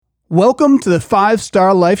Welcome to the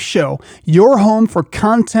 5-Star Life Show, your home for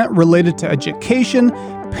content related to education,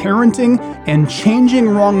 parenting, and changing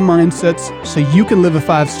wrong mindsets so you can live a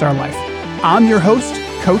 5-star life. I'm your host,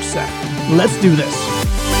 Coach Seth. Let's do this.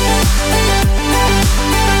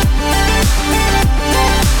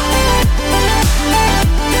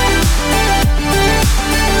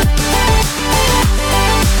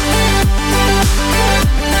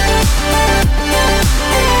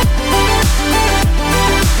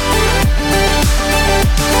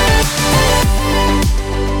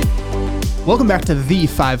 Welcome back to the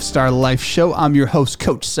 5-Star Life Show. I'm your host,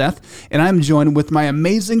 Coach Seth, and I'm joined with my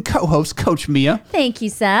amazing co-host, Coach Mia. Thank you,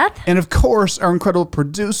 Seth. And of course, our incredible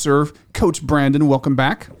producer, Coach Brandon. Welcome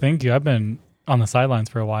back. Thank you. I've been on the sidelines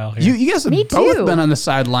for a while here. You guys have both been on the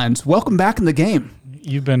sidelines. Welcome back in the game.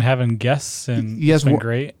 You've been having guests, and it's been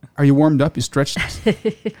great. Are you warmed up? You stretched?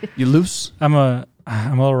 You loose? I'm a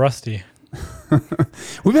little rusty.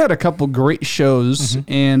 We've had a couple great shows,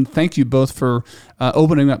 and thank you both for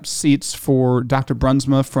opening up seats for Dr.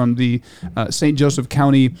 Brunsma from the St. Joseph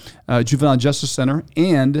County Juvenile Justice Center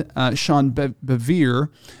and Sean Bevere,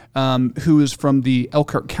 who is from the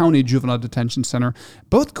Elkhart County Juvenile Detention Center.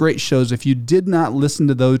 Both great shows. If you did not listen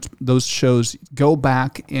to those shows, go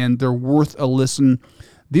back, and they're worth a listen.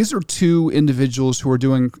 These are two individuals who are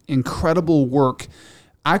doing incredible work.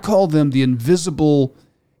 I call them the invisible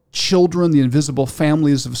children, the invisible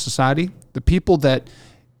families of society, the people that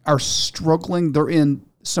are struggling. They're in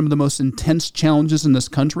some of the most intense challenges in this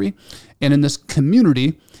country and in this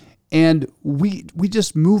community, and we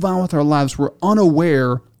just move on with our lives. We're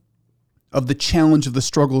unaware of the challenge of the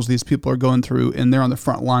struggles these people are going through, and they're on the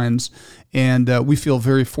front lines, and we feel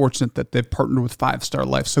very fortunate that they've partnered with 5-Star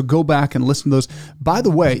Life. So go back and listen to those. By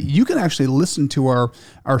the way, you can actually listen to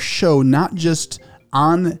our show not just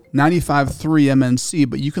on 95.3 MNC,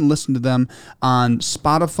 but you can listen to them on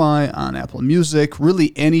Spotify, on Apple Music,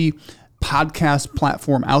 really any podcast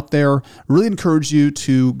platform out there. Really encourage you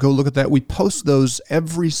to go look at that. We post those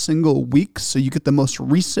every single week, so you get the most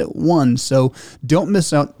recent one. So don't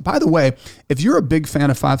miss out. By the way, if you're a big fan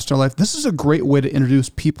of 5-Star Life, this is a great way to introduce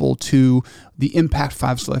people to the impact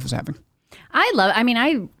 5-Star Life is having.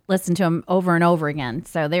 I listened to them over and over again.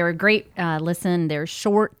 So they were a great listen. They're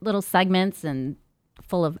short little segments and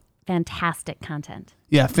full of fantastic content.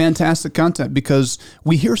 Yeah, fantastic content, because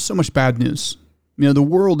we hear so much bad news. You know, the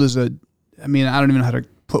world is I don't even know how to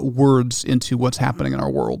put words into what's happening in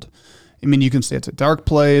our world. I mean, you can say it's a dark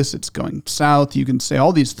place, it's going south, you can say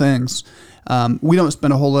all these things. We don't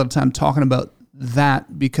spend a whole lot of time talking about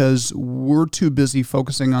that because we're too busy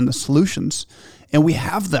focusing on the solutions, and we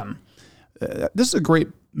have them. This is a great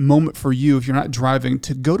moment for you, if you're not driving,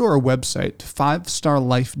 to go to our website,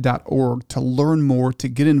 5starlife.org, to learn more, to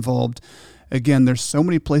get involved. Again, there's so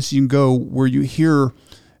many places you can go where you hear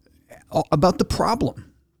about the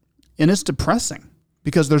problem, and it's depressing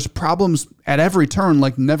because there's problems at every turn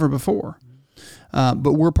like never before.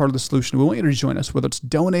 But we're part of the solution. We want you to join us, whether it's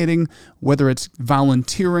donating, whether it's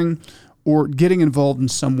volunteering, or getting involved in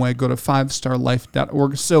some way. Go to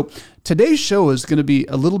 5starlife.org. So today's show is going to be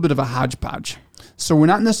a little bit of a hodgepodge. So we're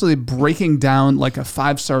not necessarily breaking down like a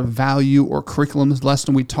 5-star value or curriculum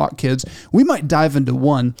lesson we taught kids. We might dive into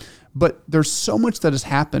one, but there's so much that has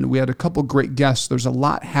happened. We had a couple great guests. There's a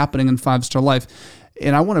lot happening in 5-Star Life.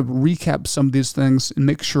 And I want to recap some of these things and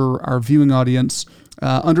make sure our viewing audience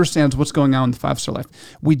understands what's going on in 5-Star Life.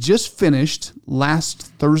 We just finished last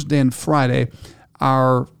Thursday and Friday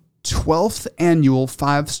our 12th annual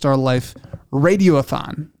 5-Star Life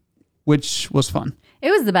Radiothon, which was fun.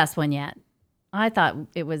 It was the best one yet. I thought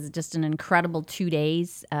it was just an incredible 2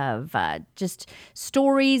 days of just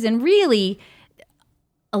stories and really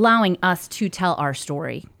allowing us to tell our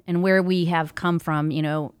story and where we have come from,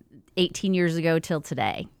 18 years ago till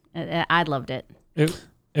today. I loved it.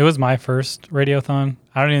 It was my first Radiothon.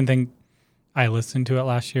 I don't even think I listened to it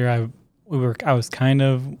last year. I was kind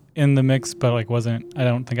of in the mix, but I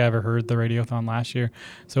don't think I ever heard the Radiothon last year.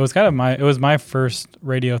 So it was it was my first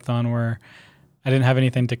Radiothon where I didn't have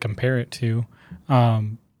anything to compare it to.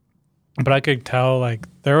 But I could tell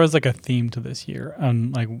there was a theme to this year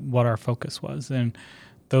on what our focus was, and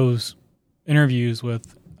those interviews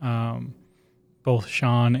with both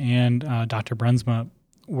Sean and Dr. Brunsma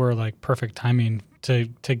were perfect timing to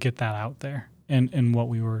get that out there and what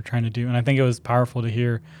we were trying to do. And I think it was powerful to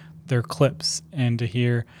hear their clips and to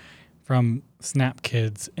hear from SNAP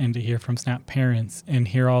kids and to hear from SNAP parents and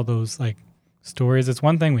hear all those stories. It's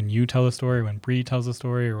one thing when you tell a story, when Bree tells a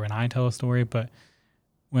story, or when I tell a story, but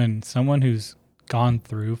when someone who's gone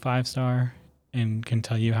through 5-Star and can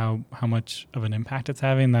tell you how much of an impact it's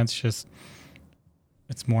having, it's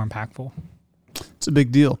more impactful. It's a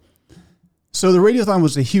big deal. So the Radiothon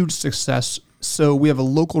was a huge success. So we have a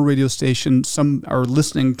local radio station, some are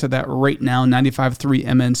listening to that right now, 95.3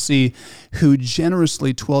 MNC, who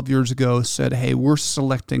generously 12 years ago said, hey, we're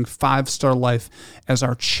selecting 5 Star Life as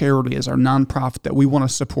our charity, as our nonprofit that we want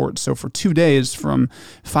to support. So for 2 days, from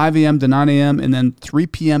 5 a.m. to 9 a.m. and then 3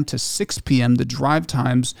 p.m. to 6 p.m., the drive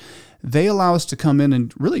times, they allow us to come in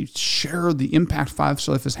and really share the impact 5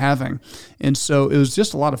 Star Life is having. And so it was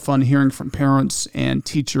just a lot of fun hearing from parents and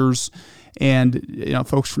teachers and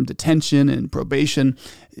folks from detention and probation.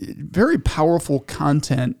 Very powerful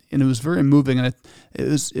content, and it was very moving. And it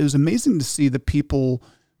was amazing to see the people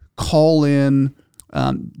call in,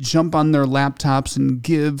 jump on their laptops and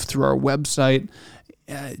give through our website.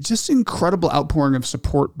 Just incredible outpouring of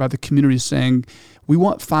support by the community saying, we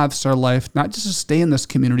want 5 Star Life, not just to stay in this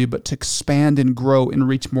community, but to expand and grow and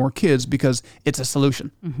reach more kids because it's a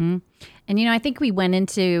solution. Mm-hmm. And, I think we went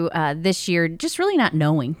into this year just really not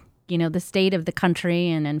knowing, the state of the country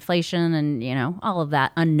and inflation and, all of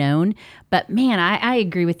that unknown. But man, I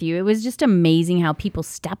agree with you. It was just amazing how people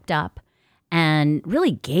stepped up and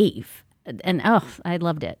really gave. And, I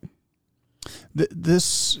loved it.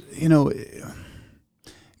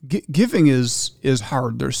 Giving is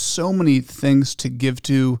hard. There's so many things to give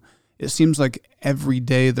to. It seems like every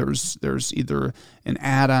day there's either an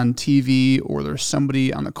ad on TV or there's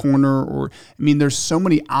somebody on the corner there's so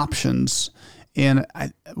many options. And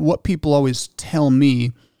what people always tell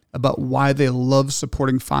me about why they love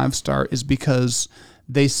supporting 5 Star is because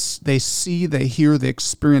they see, they hear, they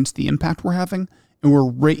experience the impact we're having, and we're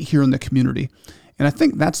right here in the community. And I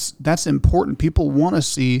think that's important. People want to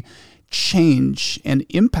see change and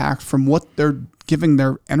impact from what they're giving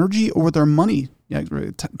their energy or their money,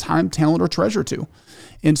 time, talent, or treasure to.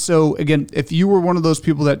 And so, again, if you were one of those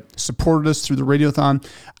people that supported us through the Radiothon,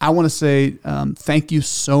 I want to say thank you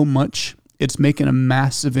so much. It's making a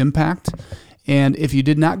massive impact. And if you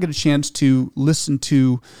did not get a chance to listen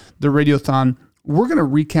to the Radiothon, we're going to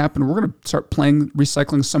recap and we're going to start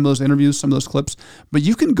recycling some of those interviews, some of those clips. But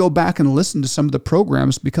you can go back and listen to some of the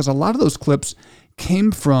programs because a lot of those clips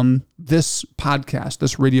came from this podcast,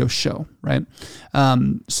 this radio show, right?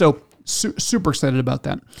 So super excited about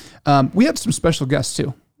that. We had some special guests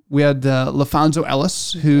too. We had LaFonso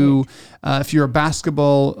Ellis, who, if you're a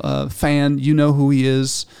basketball fan, you know who he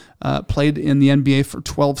is. Played in the NBA for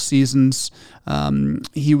 12 seasons.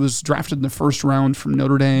 He was drafted in the first round from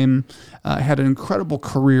Notre Dame, had an incredible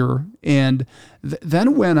career, and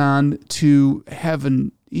then went on to have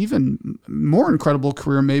an even more incredible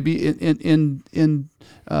career maybe in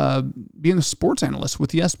being a sports analyst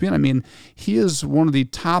with ESPN. He is one of the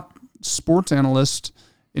top sports analysts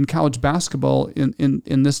in college basketball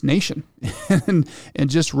in this nation and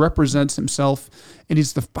just represents himself. And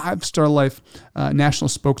he's the 5 Star Life national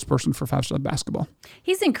spokesperson for 5 Star Basketball.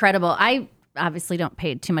 He's incredible. I obviously don't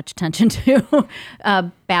pay too much attention to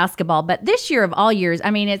basketball, but this year of all years,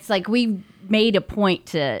 it's like we made a point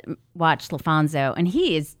to watch LaFonso, and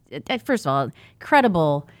he is, first of all,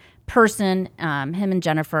 incredible person. Him and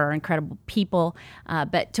Jennifer are incredible people,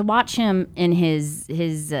 but to watch him in his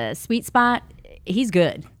sweet spot, he's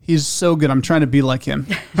good. He's so good. I'm trying to be like him.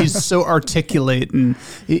 He's so articulate, and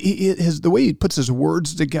the way he puts his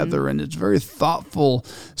words together, and it's very thoughtful.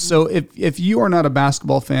 So if you are not a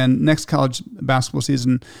basketball fan, next college basketball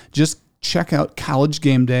season, just check out College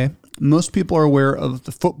Game Day. Most people are aware of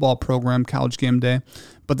the football program, College Game Day,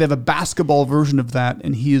 but they have a basketball version of that,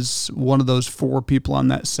 and he is one of those 4 people on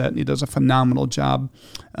that set, and he does a phenomenal job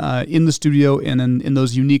in the studio and in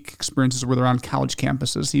those unique experiences where they're on college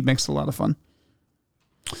campuses. He makes it a lot of fun.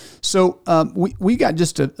 So we got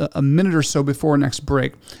just a minute or so before our next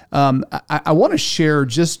break. I want to share,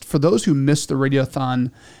 just for those who missed the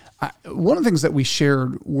Radiothon, one of the things that we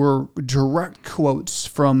shared were direct quotes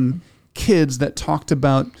from kids that talked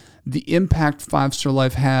about the impact 5 Star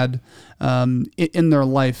Life had in their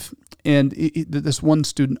life. And this one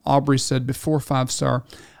student, Aubrey, said, before 5 Star,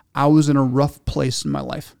 I was in a rough place in my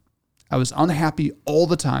life. I was unhappy all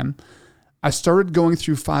the time. I started going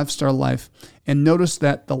through 5 Star Life and noticed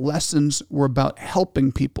that the lessons were about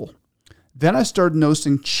helping people. Then I started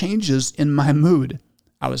noticing changes in my mood.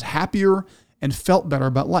 I was happier and felt better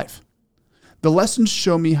about life. The lessons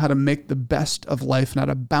show me how to make the best of life and how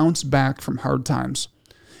to bounce back from hard times.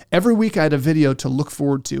 Every week I had a video to look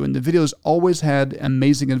forward to, and the videos always had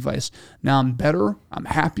amazing advice. Now I'm better, I'm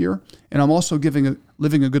happier, and I'm also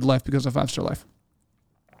living a good life because of 5 Star Life.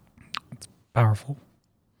 It's powerful.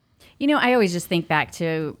 I always just think back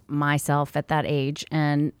to myself at that age.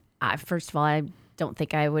 And first of all, I don't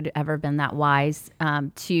think I would ever been that wise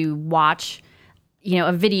to watch,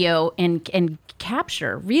 a video and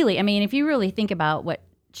capture, really. If you really think about what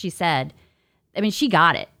she said, I mean, she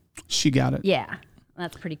got it. She got it. Yeah,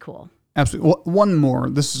 that's pretty cool. Absolutely. One more.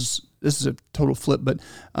 This is a total flip, but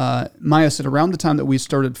Maya said around the time that we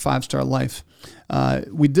started 5 Star Life,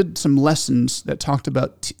 we did some lessons that talked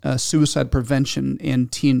about suicide prevention and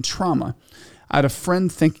teen trauma. I had a friend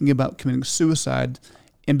thinking about committing suicide,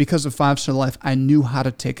 and because of 5 Star Life, I knew how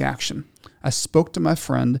to take action. I spoke to my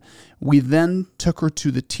friend. We then took her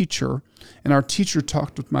to the teacher, and our teacher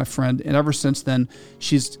talked with my friend, and ever since then,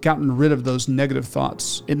 she's gotten rid of those negative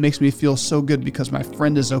thoughts. It makes me feel so good because my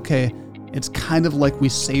friend is okay. It's kind of like we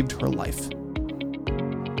saved her life.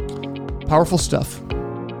 Powerful stuff.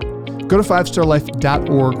 Go to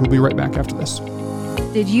 5starlife.org. We'll be right back after this.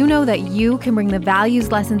 Did you know that you can bring the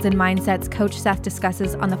values, lessons, and mindsets Coach Seth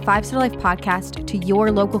discusses on the 5 Star Life podcast to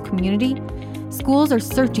your local community? Schools are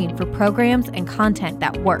searching for programs and content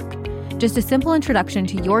that work. Just a simple introduction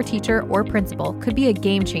to your teacher or principal could be a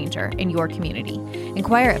game changer in your community.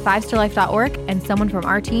 Inquire at 5starlife.org and someone from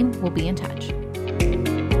our team will be in touch.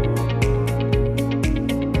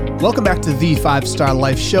 Welcome back to the 5 Star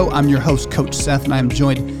Life Show. I'm your host, Coach Seth, and I am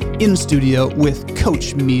joined in studio with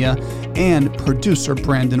Coach Mia and producer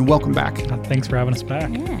Brandon. Welcome back. Thanks for having us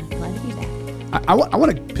back. Yeah, glad to be back. I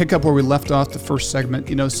want to pick up where we left off the first segment.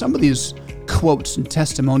 You know, some of these quotes and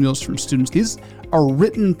testimonials from students, these are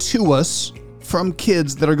written to us from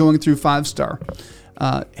kids that are going through 5 Star.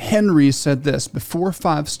 Henry said this: before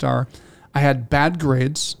 5 Star, I had bad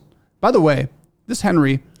grades. By the way, this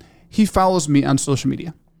Henry, he follows me on social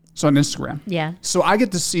media. So on Instagram. Yeah. So I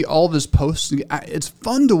get to see all of his posts. It's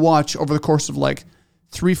fun to watch over the course of like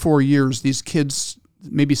 3-4 years. These kids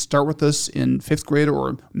maybe start with us in 5th grade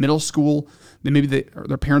or middle school. Then maybe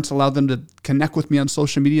their parents allowed them to connect with me on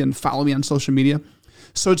social media and follow me on social media.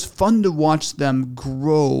 So it's fun to watch them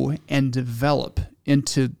grow and develop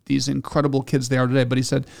into these incredible kids they are today. But he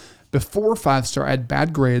said, before 5 Star, I had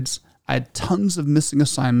bad grades. I had tons of missing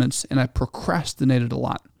assignments and I procrastinated a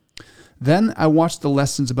lot. Then I watched the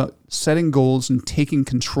lessons about setting goals and taking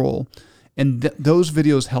control, and those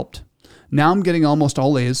videos helped. Now I'm getting almost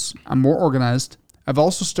all A's. I'm more organized. I've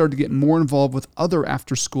also started to get more involved with other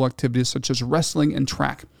after-school activities such as wrestling and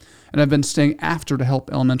track, and I've been staying after to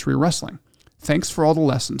help elementary wrestling. Thanks for all the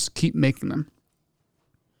lessons. Keep making them.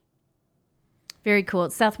 Very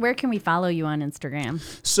cool. Seth, where can we follow you on Instagram?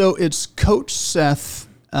 So it's Coach Seth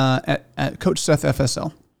at Coach Seth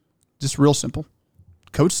FSL. Just real simple.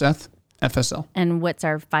 Coach Seth FSL. And what's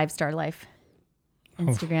our 5 Star Life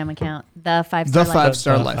Instagram account? The 5 Star The Life. 5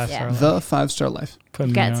 Star Life. Yeah. The 5 Star Life.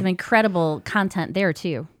 You've got some incredible content there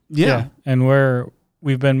too. Yeah. And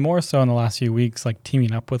we've been more so in the last few weeks, like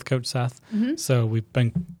teaming up with Coach Seth. Mm-hmm. So we've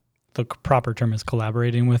been, the proper term is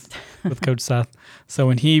collaborating with Coach Seth. So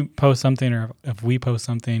when he posts something or if we post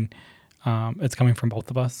something, it's coming from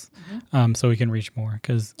both of us, so we can reach more.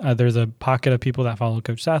 Because there's a pocket of people that follow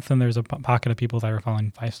Coach Seth, and there's a pocket of people that are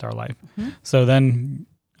following 5 Star Life. Mm-hmm. So then,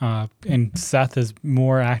 and Seth is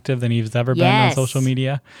more active than he's ever been on social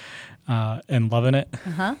media, and loving it.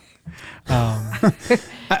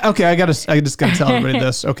 Okay, I just gotta tell everybody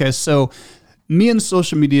this. Okay, so me and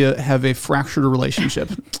social media have a fractured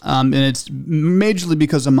relationship, and it's majorly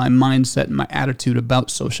because of my mindset and my attitude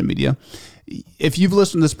about social media. If you've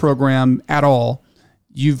listened to this program at all,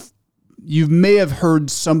 you may have heard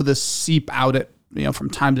some of this seep out from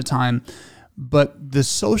time to time, but the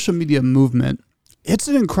social media movement, it's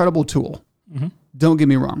an incredible tool. Mm-hmm. Don't get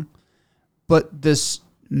me wrong, but this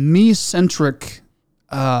me-centric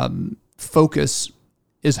focus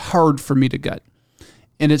is hard for me to get,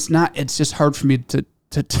 and it's just hard for me to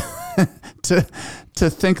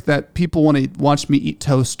think that people want to watch me eat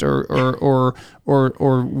toast or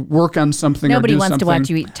work on something. Nobody or do wants something. to watch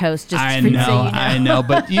you eat toast. Just I so know, you know. I know.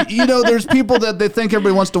 But there's people that they think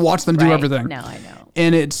everybody wants to watch them do everything. No, I know.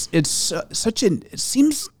 And it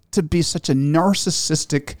seems to be such a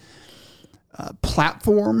narcissistic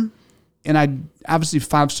platform. And obviously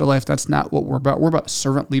 5 Star Life, that's not what we're about. We're about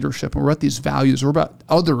servant leadership, and we're about these values. We're about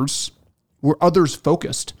others. We're others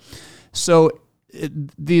focused. So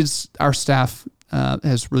our staff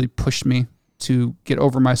has really pushed me to get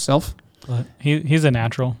over myself. But he's a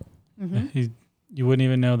natural. Mm-hmm. You wouldn't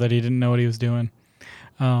even know that he didn't know what he was doing.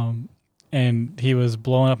 And he was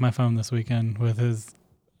blowing up my phone this weekend with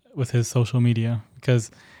his social media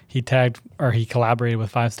because he collaborated with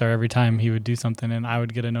 5 Star every time he would do something, and I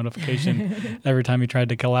would get a notification every time he tried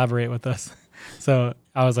to collaborate with us. So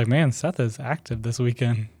I was like, man, Seth is active this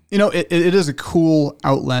weekend. It is a cool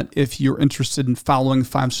outlet if you're interested in following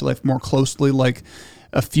 5 Star Life more closely. Like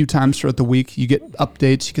a few times throughout the week, you get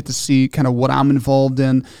updates. You get to see kind of what I'm involved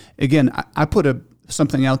in. Again, I put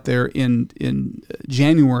something out there in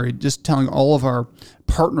January, just telling all of our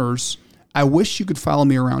partners I wish you could follow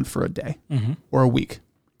me around for a day or a week.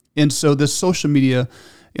 And so this social media,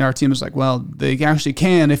 our team is like, well, they actually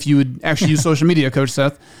can if you would actually use social media, Coach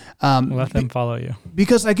Seth. Let them follow you.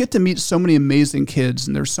 Because I get to meet so many amazing kids,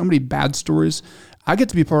 and there's so many bad stories. I get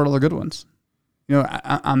to be part of all the good ones.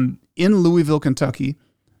 I'm in Louisville, Kentucky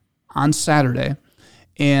on Saturday,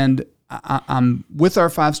 and I'm with our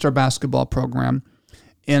 5-star basketball program,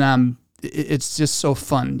 and it's just so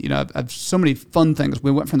fun. I've so many fun things.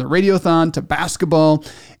 We went from the radiothon to basketball,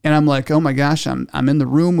 and I'm like, oh my gosh, I'm in the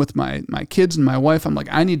room with my kids and my wife. I'm like,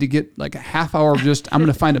 I need to get like a half hour of just, I'm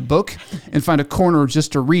going to find a book and find a corner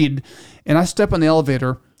just to read. And I step on the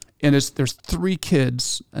elevator, and there's 3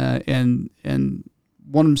 kids, and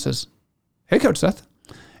one of them says, hey, Coach Seth.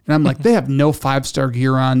 And I'm like, they have no 5-star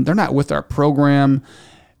gear on. They're not with our program.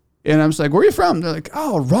 And I was like, where are you from? They're like,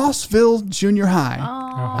 oh, Rossville Junior High.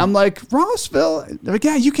 Oh. I'm like, Rossville? They're like,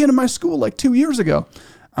 yeah, you came to my school like 2 years ago.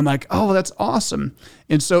 I'm like, oh, that's awesome.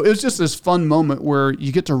 And so it was just this fun moment where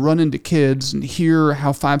you get to run into kids and hear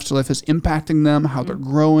how 5-star life is impacting them, how they're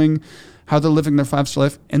growing, how they're living their 5-star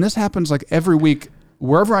life. And this happens like every week.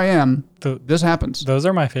 Wherever I am, this happens. Those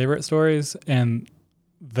are my favorite stories, and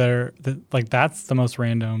that's the most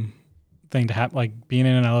random thing to happen, like being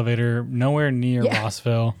in an elevator nowhere near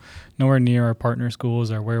Rossville, nowhere near our partner schools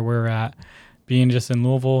or where we're at, being just in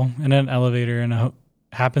Louisville in an elevator, and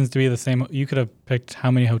happens to be the same. You could have picked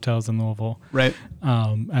how many hotels in Louisville, right,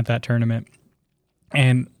 at that tournament,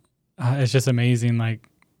 and it's just amazing. Like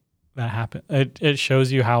that happened. It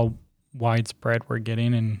shows you how widespread we're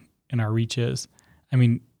getting and our reach is. I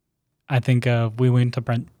mean, I think we went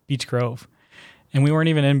to Beech Grove, and we weren't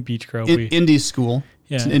even in Beech Grove. Indy school.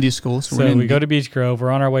 Yeah. It's an Indy school. So we go to Beech Grove.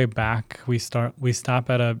 We're on our way back. We stop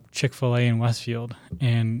at a Chick-fil-A in Westfield,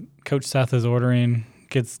 and Coach Seth is ordering,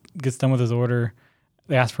 gets done with his order.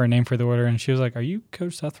 They asked for a name for the order, and she was like, are you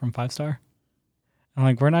Coach Seth from 5-Star? I'm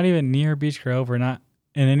like, we're not even near Beech Grove. We're not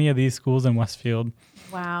in any of these schools in Westfield.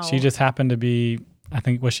 Wow. She just happened to be, I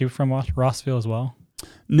think, was she from Rossville as well?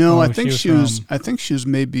 No, I think she was a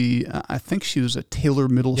Taylor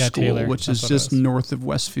Middle School, Taylor, which is just north of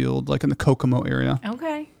Westfield, like in the Kokomo area.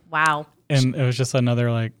 Okay. Wow. And it was just another,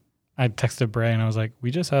 like, I texted Bray and I was like, we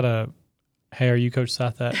just had hey, are you Coach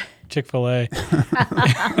Seth at Chick-fil-A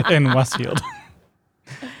in Westfield?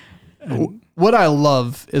 What I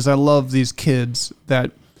love is these kids that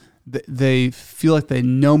they feel like they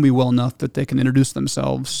know me well enough that they can introduce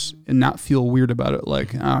themselves and not feel weird about it,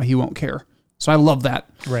 like, he won't care. So I love that.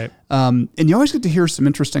 Right. And you always get to hear some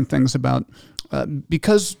interesting things about,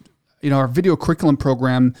 because, our video curriculum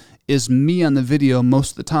program is me on the video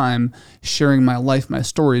most of the time, sharing my life, my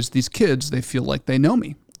stories. These kids, they feel like they know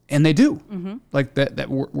me, and they do. Mm-hmm. Like that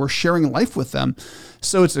we're sharing life with them.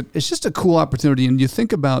 So it's just a cool opportunity. And you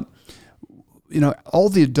think about, all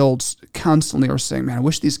the adults constantly are saying, man, I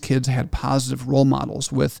wish these kids had positive role models.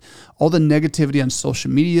 With all the negativity on social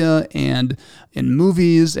media and in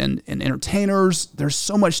movies and entertainers, there's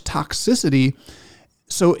so much toxicity.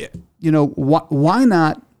 So, why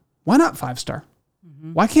not 5-star?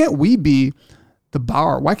 Mm-hmm. Why can't we be the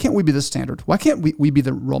bar? Why can't we be the standard? Why can't we be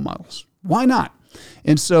the role models? Why not?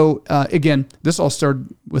 And so, again, this all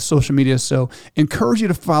started with social media. So encourage you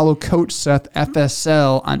to follow Coach Seth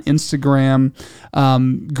FSL on Instagram.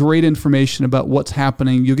 Great information about what's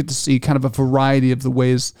happening. You'll get to see kind of a variety of the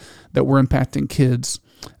ways that we're impacting kids.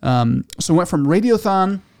 So went from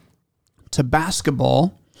Radiothon to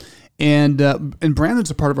basketball. And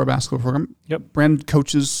Brandon's a part of our basketball program. Yep. Brandon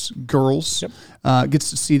coaches girls. Yep. Gets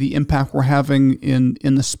to see the impact we're having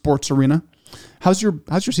in the sports arena. How's your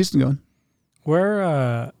season going?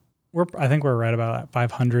 I think we're right about at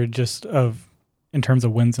 500 in terms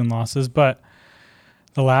of wins and losses. But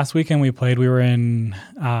the last weekend we played, we were in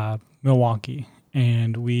Milwaukee,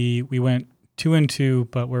 and we went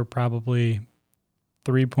 2-2, but we're probably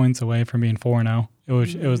 3 points away from being 4-0.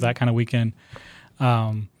 It was that kind of weekend.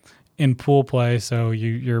 In pool play, so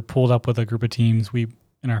you're pooled up with a group of teams. We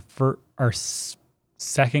in our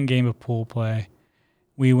second game of pool play,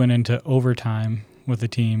 we went into overtime with a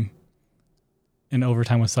team. In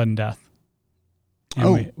overtime with sudden death.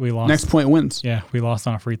 And we lost. Next point wins. Yeah, we lost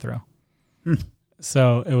on a free throw.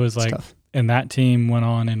 So it was like, and that team went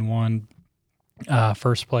on and won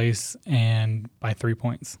first place and by 3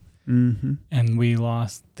 points. Mm-hmm. And we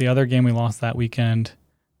lost. The other game we lost that weekend,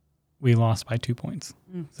 we lost by 2 points.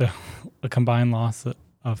 So a combined loss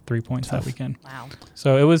of 3 points that weekend. Wow.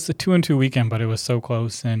 So it was a 2-2 weekend, but it was so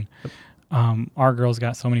close. And our girls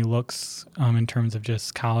got so many looks in terms of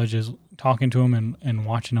just colleges talking to them and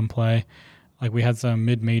watching them play. Like we had some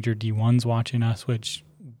mid-major D1s watching us, which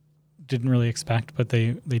didn't really expect, but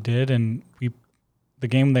they did. And the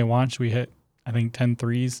game they watched, we hit, I think, 10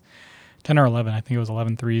 threes, 10 or 11. I think it was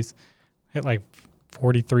 11 threes. Hit like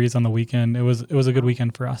 40 threes on the weekend. It was a good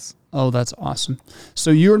weekend for us. Oh, that's awesome.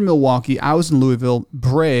 So you're in Milwaukee. I was in Louisville.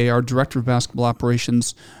 Bray, our director of basketball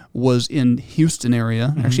operations, was in Houston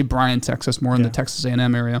area. Actually, Bryan, Texas, more in the Texas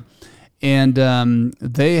A&M area. And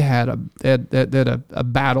they had a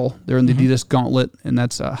battle. They're in the Adidas Gauntlet, and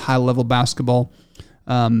that's a high-level basketball.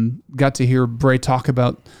 Got to hear Bray talk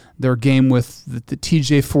about their game with the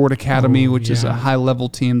TJ Ford Academy, which is a high-level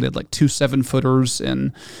team. They had like 2 7-footers,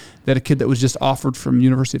 and they had a kid that was just offered from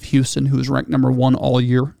University of Houston who was ranked number 1 all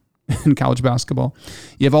year in college basketball.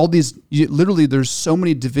 You have all these, literally there's so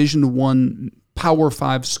many Division I Power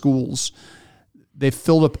 5 schools. They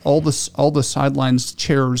filled up all the sidelines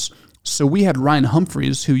chairs. So we had Ryan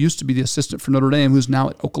Humphreys, who used to be the assistant for Notre Dame, who's now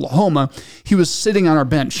at Oklahoma. He was sitting on our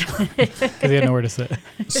bench. Because he had nowhere to sit.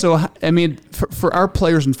 So, I mean, for our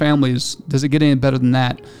players and families, does it get any better than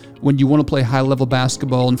that when you want to play high-level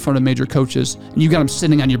basketball in front of major coaches and you got them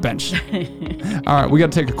sitting on your bench? All right, we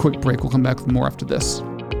got to take a quick break. We'll come back with more after this.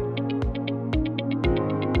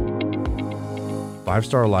 5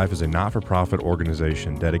 Star Life is a not-for-profit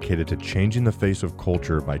organization dedicated to changing the face of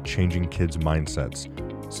culture by changing kids' mindsets.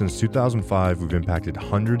 Since 2005, we've impacted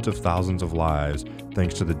hundreds of thousands of lives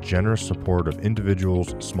thanks to the generous support of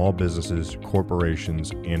individuals, small businesses,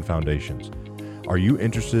 corporations, and foundations. Are you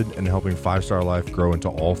interested in helping 5 Star Life grow into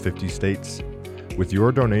all 50 states? With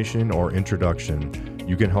your donation or introduction,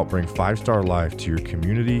 you can help bring 5 Star Life to your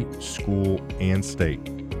community, school, and state.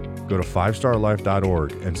 Go to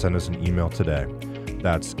 5starlife.org and send us an email today.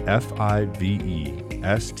 That's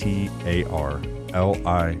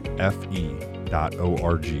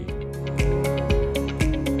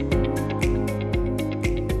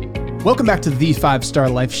Welcome back to the 5 Star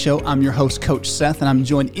Life Show. I'm your host, Coach Seth, and I'm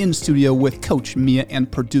joined in studio with Coach Mia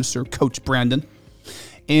and producer, Coach Brandon.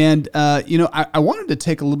 And, I wanted to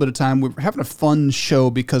take a little bit of time. We're having a fun show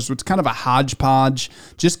because it's kind of a hodgepodge,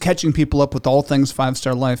 just catching people up with all things 5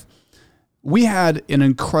 Star Life. We had an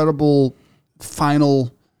incredible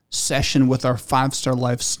final session with our 5 Star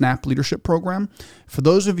Life SNAP Leadership Program. For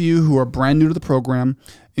those of you who are brand new to the program,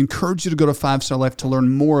 encourage you to go to 5 Star Life to learn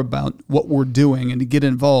more about what we're doing and to get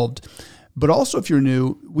involved. But also, if you're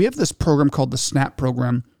new, we have this program called the SNAP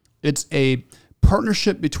program. It's a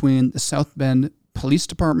partnership between the South Bend Police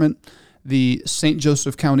Department, the St.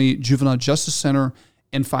 Joseph County Juvenile Justice Center,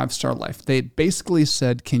 and 5 Star Life. They basically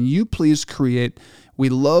said, can you please create, we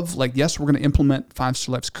love, yes, we're going to implement 5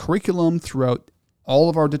 Star Life's curriculum throughout all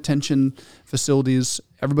of our detention facilities,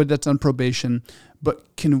 everybody that's on probation,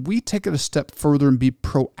 but can we take it a step further and be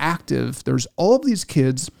proactive? There's all of these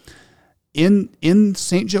kids in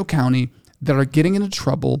St. Joe County that are getting into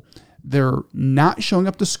trouble. They're not showing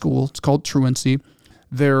up to school. It's called truancy.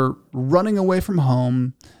 They're running away from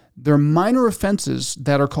home. They're minor offenses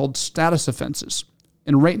that are called status offenses.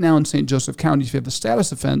 And right now in St. Joseph County, if you have a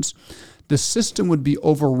status offense, the system would be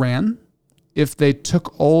overran if they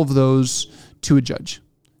took all of those to a judge.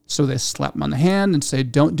 So they slap them on the hand and say,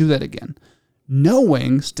 don't do that again.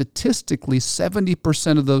 Knowing statistically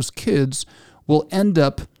 70% of those kids will end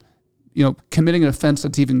up, committing an offense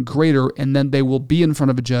that's even greater, and then they will be in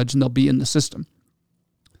front of a judge and they'll be in the system.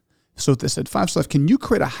 So they said, 5 Star Life, can you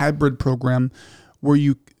create a hybrid program where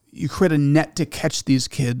you create a net to catch these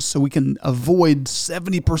kids so we can avoid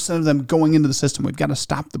 70% of them going into the system? We've got to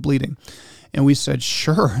stop the bleeding. And we said,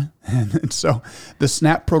 sure. And so the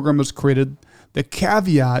SNAP program was created. The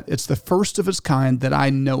caveat, it's the first of its kind that I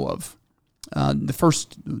know of, the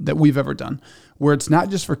first that we've ever done, where it's not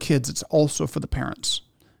just for kids, it's also for the parents.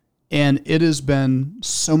 And it has been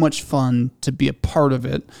so much fun to be a part of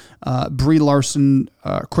it. Bree Larson,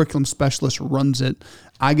 curriculum specialist, runs it.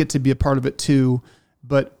 I get to be a part of it too.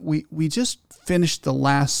 But we just finished the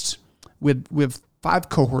last, we have 5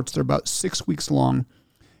 cohorts. They're about 6 weeks long.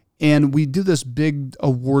 And we do this big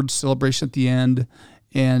award celebration at the end.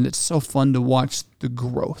 And it's so fun to watch the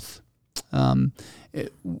growth.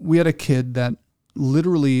 We had a kid that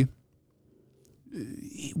literally,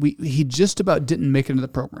 he just about didn't make it into the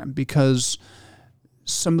program because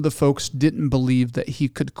some of the folks didn't believe that he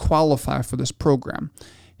could qualify for this program.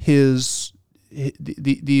 The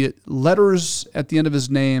letters at the end of his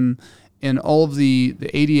name and all of the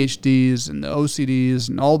ADHDs and the OCDs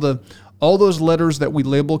and all those letters that we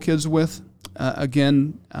label kids with,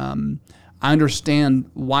 I understand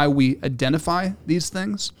why we identify these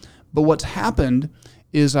things, but what's happened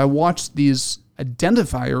is I watched these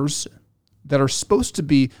identifiers that are supposed to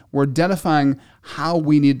be, we're identifying how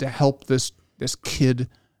we need to help this kid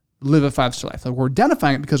live a 5 Star life. We're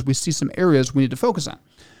identifying it because we see some areas we need to focus on.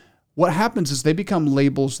 what happens is they become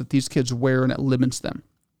labels that these kids wear, and it limits them.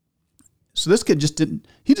 So this kid just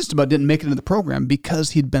about didn't make it into the program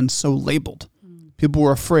because he'd been so labeled. People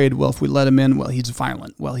were afraid, well, if we let him in, well, he's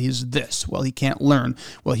violent. Well, he's this. Well, he can't learn.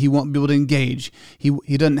 Well, he won't be able to engage.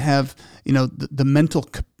 He doesn't have, the mental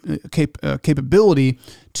capability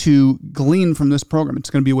to glean from this program. It's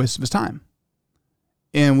going to be a waste of his time.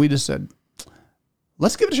 And we just said,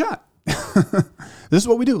 let's give it a shot. This is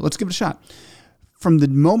what we do. Let's give it a shot. From the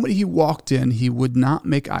moment he walked in, he would not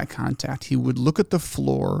make eye contact. He would look at the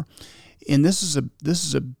floor. And this is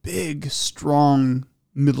a big, strong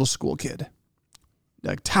middle school kid.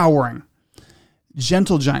 Like towering.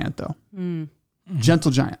 Gentle giant, though.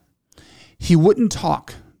 Gentle giant. He wouldn't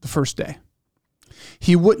talk the first day.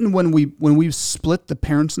 He wouldn't, when we split the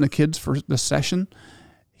parents and the kids for the session,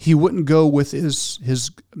 he wouldn't go with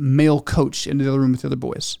his male coach into the other room with the other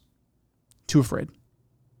boys. Too afraid.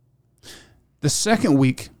 The second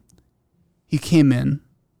week, he came in,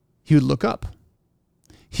 he would look up.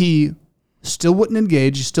 He still wouldn't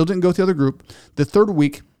engage. He still didn't go with the other group. The third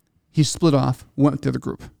week, he split off, went with the other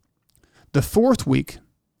group. The fourth week,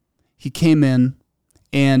 he came in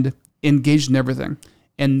and engaged in everything.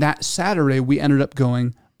 And that Saturday, we ended up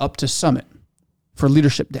going up to Summit for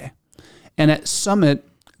Leadership Day. And at Summit,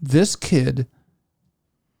 this kid,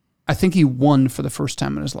 I think he won for the first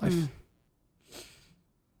time in his life.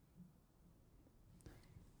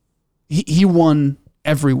 He won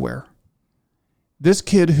everywhere. This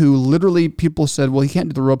kid who literally people said, well, he can't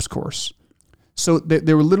do the ropes course. So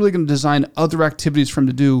they were literally going to design other activities for him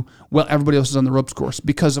to do while everybody else is on the ropes course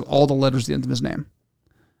because of all the letters at the end of his name.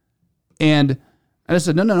 And I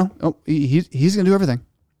said, no. Oh, he's going to do everything.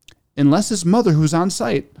 Unless his mother, who's on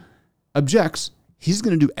site, objects, he's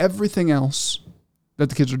going to do everything else that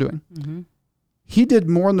the kids are doing. Mm-hmm. He did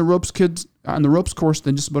more on the ropes course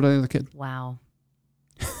than just about any other kid. Wow.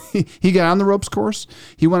 He got on the ropes course.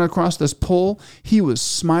 He went across this pole. He was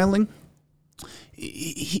smiling.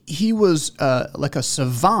 He was like a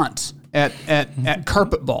savant at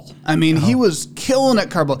carpet ball. I mean, he was killing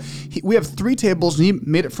at carpet ball. We have 3 tables, and he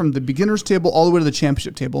made it from the beginner's table all the way to the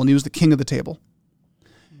championship table, and he was the king of the table.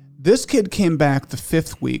 This kid came back the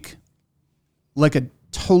 5th week like a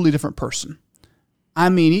totally different person. I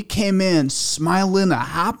mean, he came in smiling, a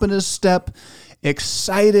hop in his step,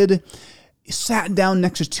 excited. He sat down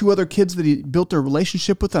next to 2 other kids that he built a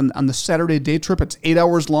relationship with on the Saturday day trip. It's 8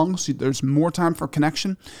 hours long, so there's more time for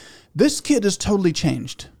connection. This kid is totally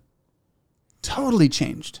changed. Totally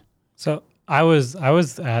changed. So I was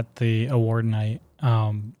at the award night.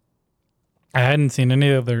 I hadn't seen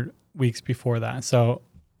any other weeks before that, so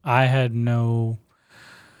I didn't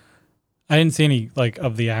see any like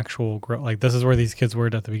of the actual growth. Like, this is where these kids were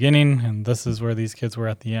at the beginning, and this is where these kids were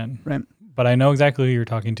at the end. Right. But I know exactly who you're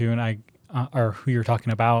talking to, and or who you're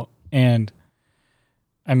talking about. And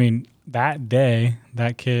I mean, that day,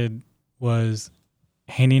 that kid was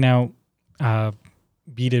handing out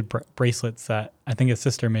beaded bracelets that I think his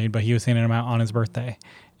sister made, but he was handing them out on his birthday,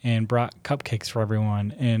 and brought cupcakes for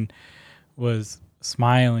everyone, and was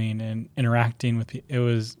smiling and interacting with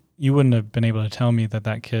people. You wouldn't have been able to tell me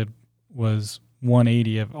that kid was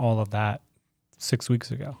 180 of all of that 6 weeks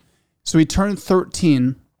ago. So he turned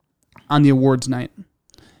 13 on the awards night.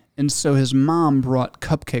 And so his mom brought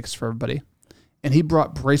cupcakes for everybody. And he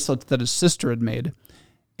brought bracelets that his sister had made.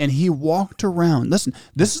 And he walked around. Listen,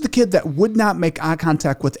 this is the kid that would not make eye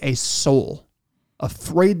contact with a soul.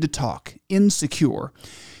 Afraid to talk. Insecure.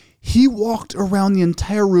 He walked around the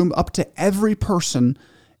entire room up to every person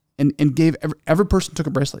and gave every person took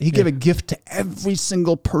a bracelet. He gave a gift to every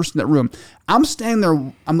single person in that room. I'm standing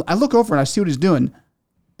there. I look over and I see what he's doing.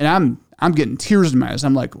 And I'm getting tears in my eyes.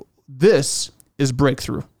 I'm like, this is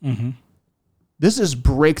breakthrough. Mm-hmm. This is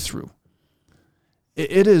breakthrough.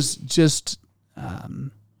 It is just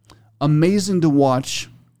amazing to watch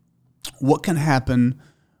what can happen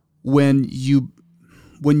when you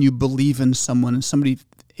believe in someone and somebody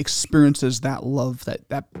experiences that love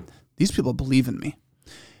that these people believe in me.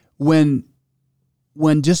 When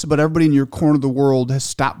just about everybody in your corner of the world has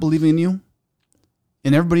stopped believing in you,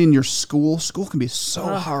 and everybody in your school can be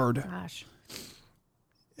so hard. Gosh.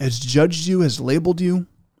 Has judged you, has labeled you,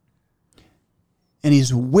 and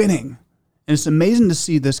he's winning. And it's amazing to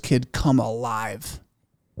see this kid come alive.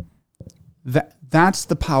 That's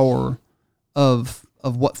the power of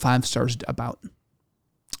what 5 Stars is about.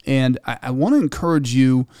 And I want to encourage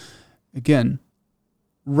you, again,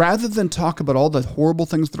 rather than talk about all the horrible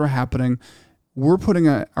things that are happening, we're putting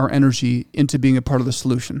our energy into being a part of the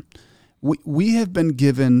solution. We have been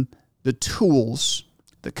given the tools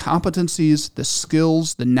the competencies, the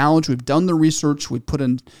skills, the knowledge. We've done the research. We've put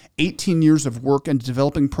in 18 years of work into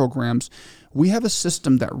developing programs. We have a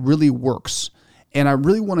system that really works. And I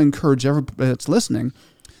really want to encourage everybody that's listening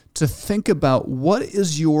to think about what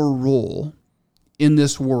is your role in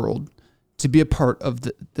this world to be a part of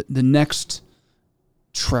the next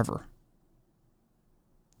Trevor,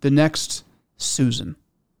 the next Susan.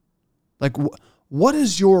 Like, what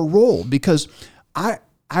is your role? Because I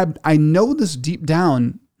know this deep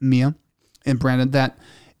down, Mia and Brandon, that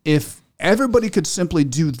if everybody could simply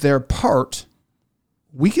do their part,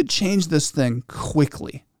 we could change this thing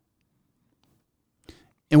quickly.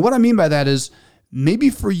 And what I mean by that is, maybe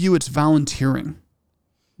for you it's volunteering.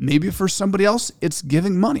 Maybe for somebody else it's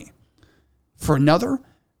giving money. For another,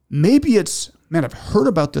 maybe it's, man, I've heard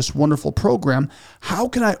about this wonderful program. How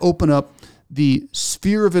can I open up the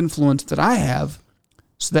sphere of influence that I have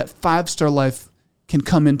so that 5 Star Life can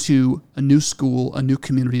come into a new school, a new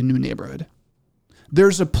community, a new neighborhood?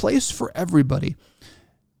 There's a place for everybody.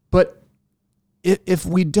 But if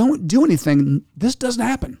we don't do anything, this doesn't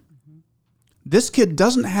happen. This kid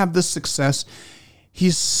doesn't have this success.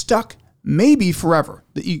 He's stuck maybe forever.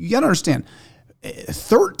 You got to understand,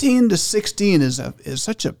 13 to 16 is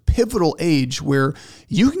such a pivotal age where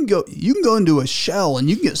you can go into a shell and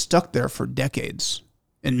you can get stuck there for decades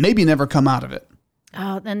and maybe never come out of it.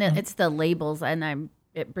 Oh, then it's the labels, and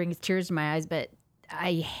it brings tears to my eyes. But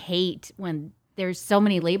I hate when there's so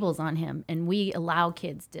many labels on him, and we allow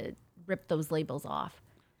kids to rip those labels off.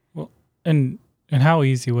 Well, and how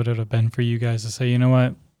easy would it have been for you guys to say, you know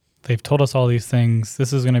what, they've told us all these things.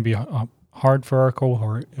 This is going to be hard for our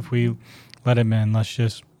cohort if we let him in. Let's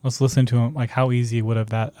listen to him. Like, how easy would have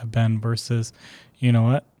that have been versus, you know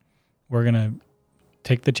what, we're going to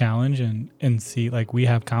take the challenge and see, like, we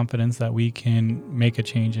have confidence that we can make a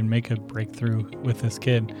change and make a breakthrough with this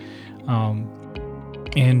kid,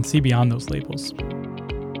 and see beyond those labels.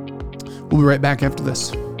 We'll be right back after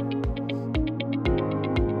this.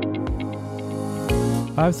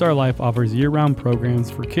 5 Star Life offers year-round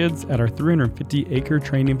programs for kids at our 350-acre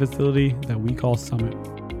training facility that we call Summit.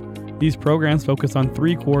 These programs focus on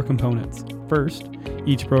 3 core components. First,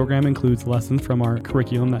 each program includes lessons from our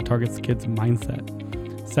curriculum that targets kids' mindset.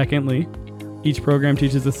 Secondly, each program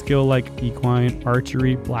teaches a skill like equine,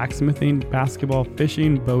 archery, blacksmithing, basketball,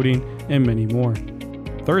 fishing, boating, and many more.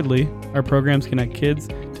 Thirdly, our programs connect kids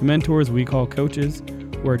to mentors we call coaches,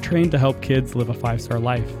 who are trained to help kids live a 5-star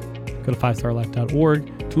life. Go to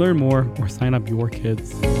 5starlife.org to learn more or sign up your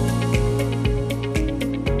kids.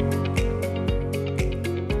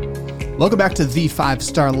 Welcome back to the 5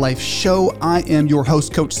 Star Life Show. I am your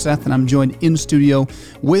host, Coach Seth, and I'm joined in studio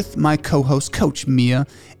with my co-host, Coach Mia,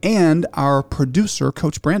 and our producer,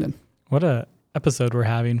 Coach Brandon. What a episode we're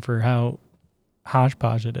having for how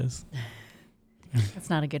hodgepodge it is. That's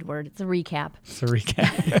not a good word. It's a recap. It's a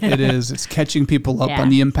recap. It is. It's catching people up on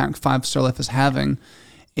the impact 5 Star Life is having.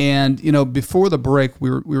 And, you know, before the break, we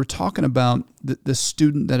were talking about the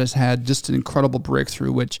student that has had just an incredible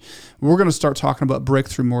breakthrough, which we're going to start talking about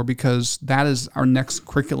breakthrough more because that is our next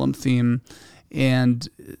curriculum theme. And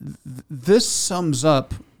this sums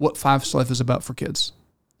up what 5 Star Life is about for kids.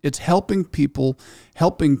 It's helping people,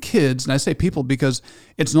 helping kids. And I say people because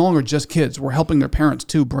it's no longer just kids. We're helping their parents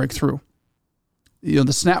too break through. You know,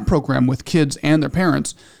 the SNAP program with kids and their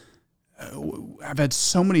parents, I've had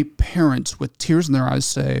so many parents with tears in their eyes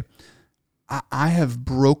say, I have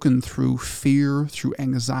broken through fear, through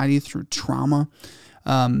anxiety, through trauma.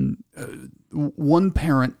 One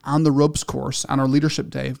parent on the ropes course on our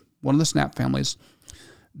leadership day, one of the SNAP families,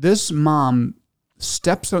 this mom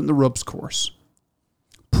steps out in the ropes course,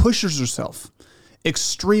 pushes herself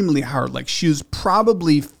extremely hard. Like, she was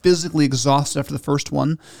probably physically exhausted after the first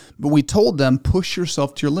one, but we told them, push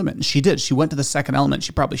yourself to your limit. And she did. She went to the second element.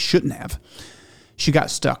 She probably shouldn't have. She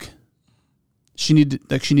got stuck. She needed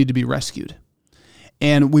to be rescued.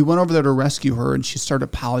 And we went over there to rescue her, and she started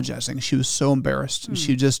apologizing. She was so embarrassed. And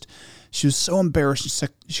she was so embarrassed.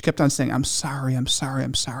 She kept on saying, I'm sorry, I'm sorry,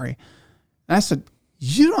 I'm sorry. And I said,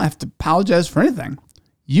 you don't have to apologize for anything.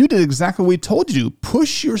 You did exactly what we told you to.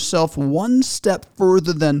 Push yourself one step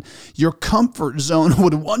further than your comfort zone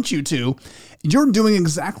would want you to. You're doing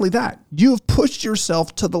exactly that. You have pushed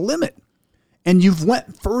yourself to the limit. And you've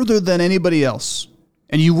went further than anybody else.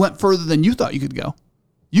 And you went further than you thought you could go.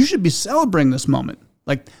 You should be celebrating this moment.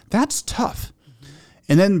 Like, that's tough.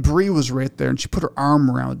 And then Bree was right there, and she put her arm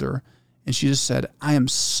around her, and she just said, I am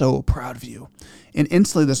so proud of you. And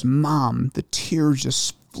instantly this mom, the tears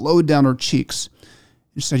just flowed down her cheeks.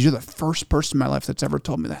 And she said, you're the first person in my life that's ever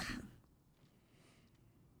told me that.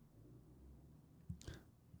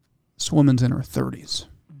 This woman's in her 30s.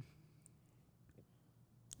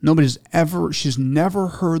 she's never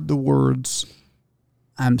heard the words,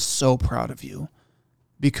 "I'm so proud of you,"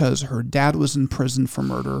 because her dad was in prison for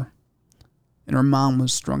murder and her mom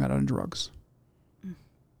was strung out on drugs.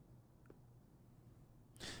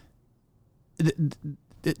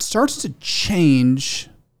 It starts to change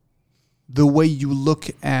the way you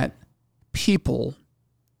look at people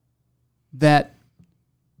that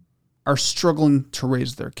are struggling to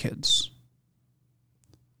raise their kids,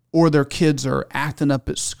 or their kids are acting up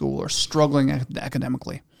at school or struggling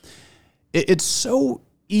academically. It's so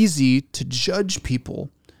easy to judge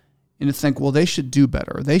people and to think, well, they should do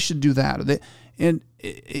better, or they should do that.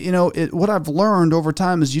 What I've learned over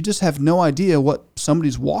time is you just have no idea what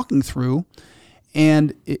somebody's walking through.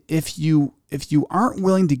 And if you aren't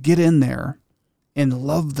willing to get in there and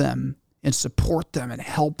love them and support them and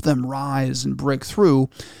help them rise and break through,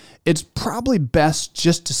 it's probably best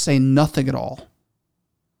just to say nothing at all.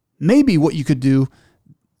 Maybe what you could do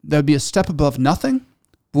that would be a step above nothing,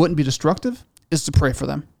 but wouldn't be destructive, is to pray for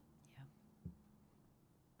them.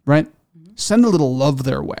 Right? Mm-hmm. Send a little love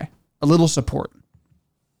their way, a little support.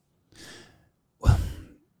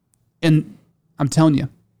 And I'm telling you,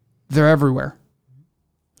 they're everywhere.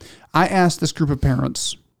 I asked this group of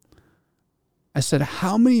parents, I said,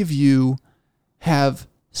 how many of you have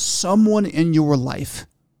someone in your life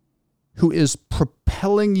who is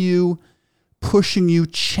propelling you, pushing you,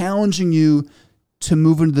 challenging you to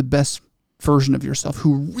move into the best version of yourself,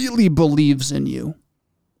 who really believes in you?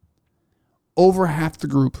 Over half the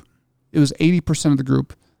group, it was 80% of the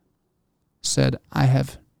group, said, I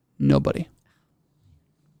have nobody.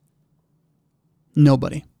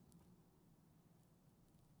 Nobody.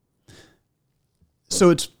 So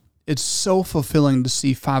it's so fulfilling to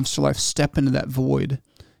see Five Star Life step into that void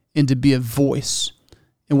and to be a voice.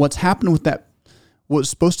 And what's happened with that, what was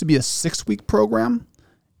supposed to be a 6-week program,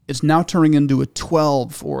 it's now turning into a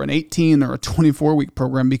 12 or an 18 or a 24-week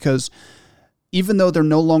program, because even though they're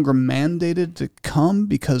no longer mandated to come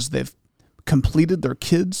because they've completed their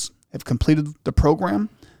kids, have completed the program,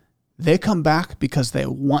 they come back because they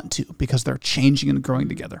want to, because they're changing and growing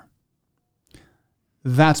together.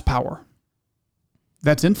 That's power.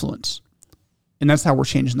 That's influence. And that's how we're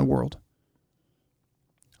changing the world.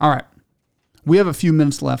 All right. We have a few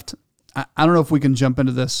minutes left. I don't know if we can jump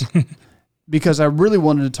into this because I really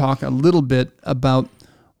wanted to talk a little bit about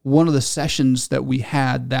one of the sessions that we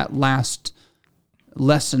had, that last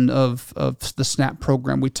lesson of the SNAP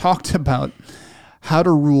program. We talked about how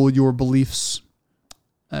to rule your beliefs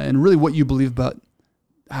and really what you believe about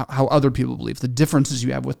how other people believe, the differences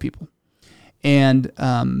you have with people. And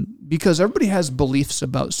because everybody has beliefs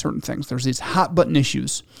about certain things, there's these hot button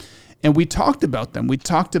issues, and we talked about them. We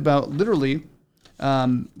talked about literally,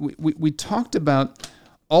 we talked about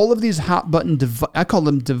all of these hot button, I call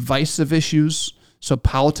them divisive issues. So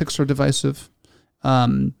politics are divisive.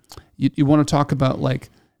 You want to talk about like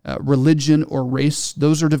religion or race.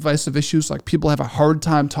 Those are divisive issues. Like people have a hard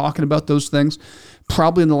time talking about those things.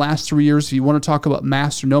 Probably in the last 3 years, if you want to talk about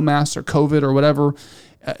masks or no masks or COVID or whatever,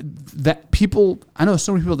 I know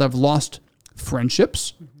so many people that have lost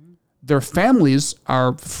friendships. Mm-hmm. Their families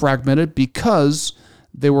are fragmented because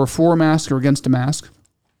they were for a mask or against a mask,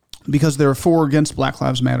 because they're for or against Black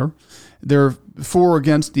Lives Matter, they're for or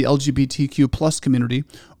against the LGBTQ plus community,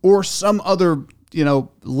 or some other,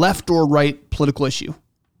 left or right political issue.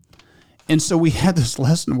 And so we had this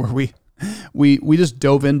lesson where we just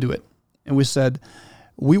dove into it, and we said,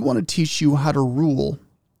 we want to teach you how to rule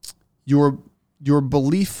your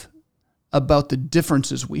belief about the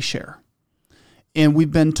differences we share. And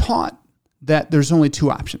we've been taught that there's only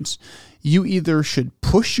two options. You either should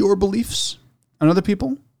push your beliefs on other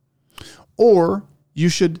people, or you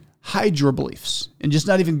should hide your beliefs and just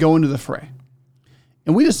not even go into the fray.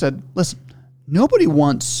 And we just said, listen, nobody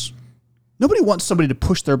wants somebody to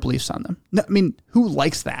push their beliefs on them. No, I mean, who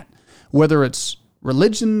likes that? Whether it's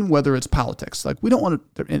religion, whether it's politics. Like, we don't want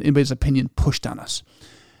anybody's opinion pushed on us.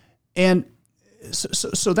 And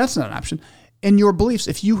so that's not an option. And your beliefs,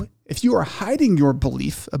 if you are hiding your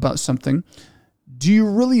belief about something, do you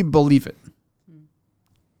really believe it?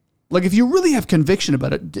 Like, if you really have conviction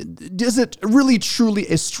about it, is it really truly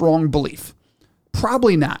a strong belief?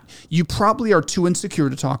 Probably not. You probably are too insecure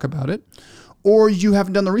to talk about it, or you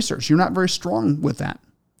haven't done the research. You're not very strong with that.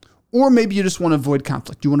 Or maybe you just want to avoid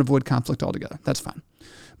conflict. You want to avoid conflict altogether. That's fine.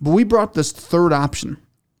 But we brought this third option.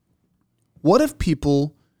 What if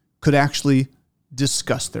people could actually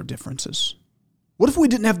discuss their differences? What if we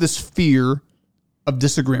didn't have this fear of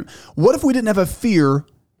disagreement? What if we didn't have a fear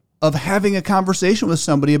of having a conversation with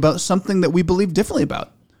somebody about something that we believe differently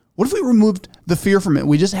about? What if we removed the fear from it?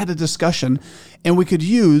 We just had a discussion, and we could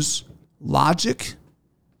use logic,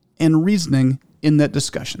 and reasoning in that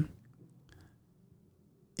discussion.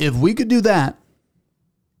 If we could do that,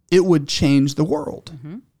 it would change the world.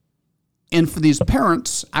 Mm-hmm. And for these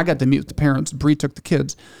parents, I got to meet with the parents. Bree took the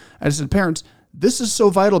kids. I said, parents, this is so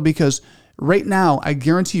vital because right now, I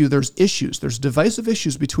guarantee you there's issues. There's divisive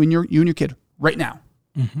issues between you and your kid right now.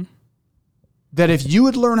 Mm-hmm. That if you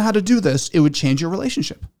would learn how to do this, it would change your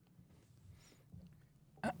relationship.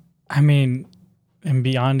 I mean, and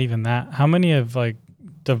beyond even that, how many of like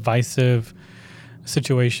divisive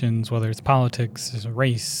situations, whether it's politics,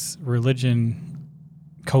 race, religion,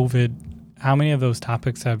 COVID, how many of those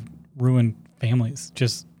topics have ruined families?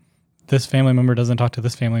 Just this family member doesn't talk to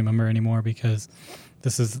this family member anymore because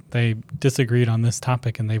they disagreed on this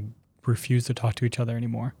topic and they refuse to talk to each other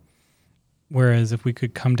anymore. Whereas if we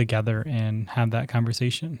could come together and have that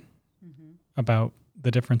conversation about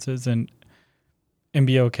the differences and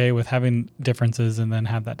be okay with having differences and then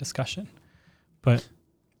have that discussion. But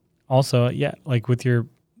also, yeah, like with you're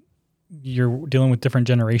dealing with different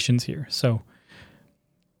generations here. So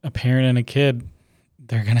a parent and a kid,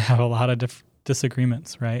 they're going to have a lot of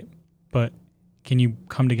disagreements, right? But can you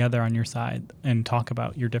come together on your side and talk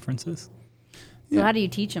about your differences? So how do you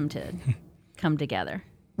teach them to come together?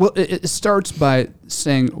 Well, it starts by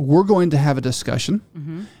saying, we're going to have a discussion.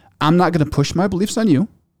 Mm-hmm. I'm not going to push my beliefs on you.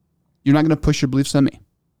 You're not going to push your beliefs on me.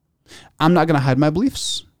 I'm not going to hide my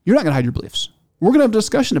beliefs. You're not going to hide your beliefs. We're going to have a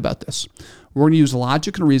discussion about this. We're going to use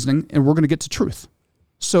logic and reasoning, and we're going to get to truth.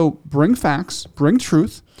 So bring facts, bring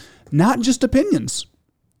truth, not just opinions,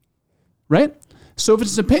 right? So if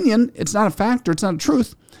it's an opinion, it's not a fact or it's not a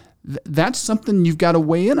truth, that's something you've got to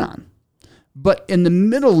weigh in on. But in the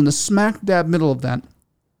middle, in the smack dab middle of that,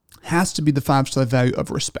 has to be the 5-star value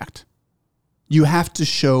of respect. You have to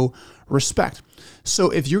show respect.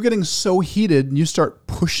 So if you're getting so heated and you start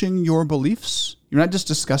pushing your beliefs, you're not just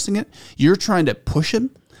discussing it, you're trying to push it,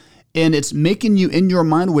 and it's making you in your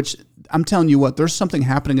mind, which I'm telling you what, there's something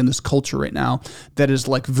happening in this culture right now that is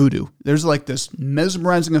like voodoo. There's like this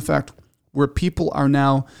mesmerizing effect where people are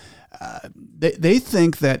now, they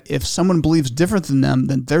think that if someone believes different than them,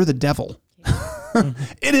 then they're the devil.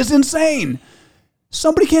 It is insane.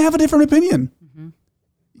 Somebody can't have a different opinion. Mm-hmm.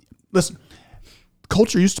 Listen,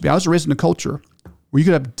 culture used to be, I was raised in a culture where you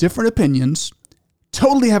could have different opinions,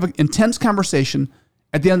 totally have an intense conversation,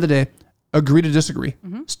 at the end of the day, agree to disagree,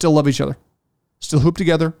 still love each other, still hoop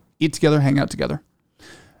together, eat together, hang out together.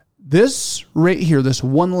 This right here, this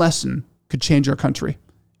one lesson could change our country.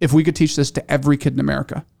 If we could teach this to every kid in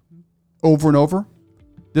America over and over,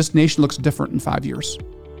 this nation looks different in 5 years.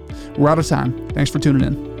 We're out of time. Thanks for tuning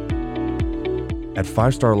in. At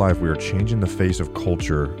 5-Star Life, we are changing the face of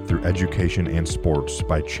culture through education and sports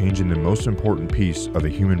by changing the most important piece of a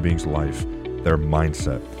human being's life, their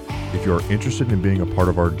mindset. If you are interested in being a part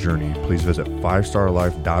of our journey, please visit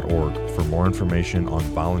 5starlife.org for more information on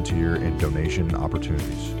volunteer and donation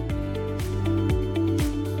opportunities.